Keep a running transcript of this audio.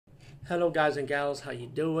Hello, guys and gals. How you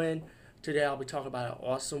doing? Today I'll be talking about an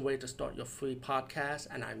awesome way to start your free podcast,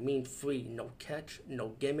 and I mean free. No catch, no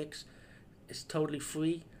gimmicks. It's totally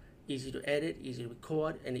free, easy to edit, easy to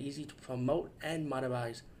record, and easy to promote and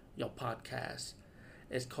monetize your podcast.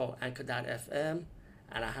 It's called Anchor.fm,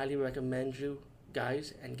 and I highly recommend you,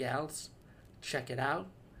 guys and gals, check it out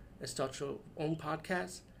and start your own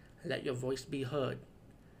podcast and let your voice be heard.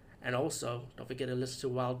 And also, don't forget to listen to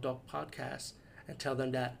Wild Dog Podcast and tell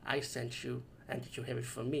them that I sent you and that you hear it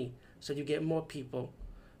from me. So you get more people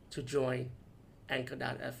to join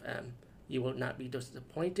Anchor.fm. You will not be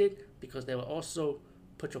disappointed because they will also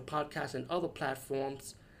put your podcast in other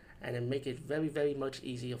platforms and then make it very, very much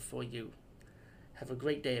easier for you. Have a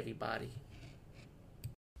great day, everybody.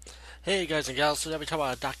 Hey guys and gals, so today we talk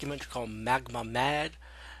about a documentary called Magma Mad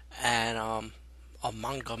and or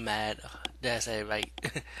Manga Mad. Did I say it right?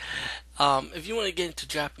 If you want to get into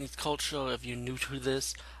Japanese culture, if you're new to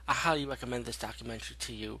this, I highly recommend this documentary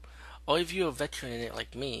to you. Or if you're a veteran in it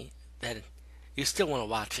like me, then you still want to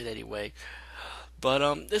watch it anyway.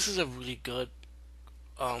 But this is a really good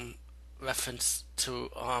um reference to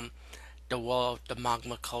the world, the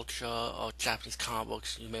magma culture or Japanese comic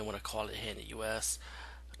books. You may want to call it here in the U.S.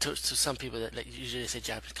 To some people that like, usually say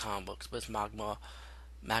Japanese comic books, but it's magma,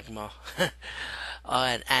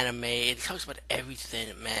 and anime. It talks about everything,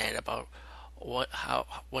 man. About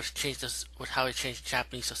what's changed us, how it changed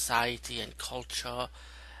Japanese society and culture,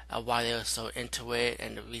 why they were so into it,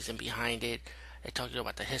 and the reason behind it. They talk to you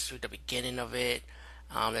about the history, the beginning of it.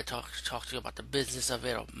 They talk to you about the business of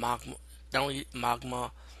it, or magma, not only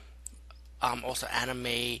magma, also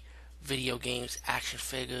anime, video games, action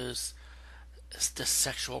figures, the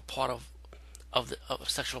sexual part of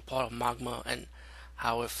sexual part of magma and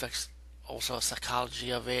how it affects also the psychology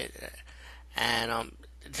of it. And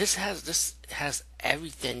this has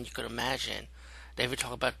everything you could imagine. They even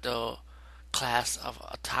talk about the class of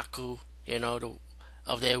otaku,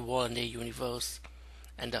 of their world and their universe,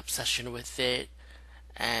 and the obsession with it.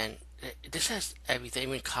 And this has everything,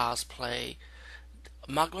 even cosplay.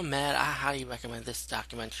 Magma Mad, I highly recommend this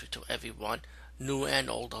documentary to everyone, new and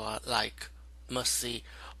old alike. Must see.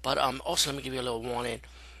 But also let me give you a little warning.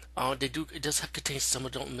 It does contain some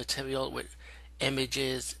adult material with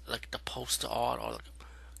images like the poster art or like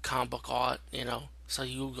comic book art, So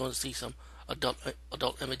you're going to see some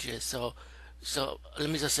adult images. So let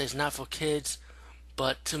me just say it's not for kids,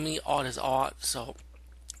 but to me art is art. So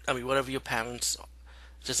I mean whatever your parents,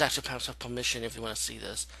 just ask your parents for permission if you want to see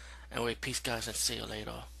this. Anyway, peace guys and see you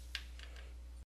later.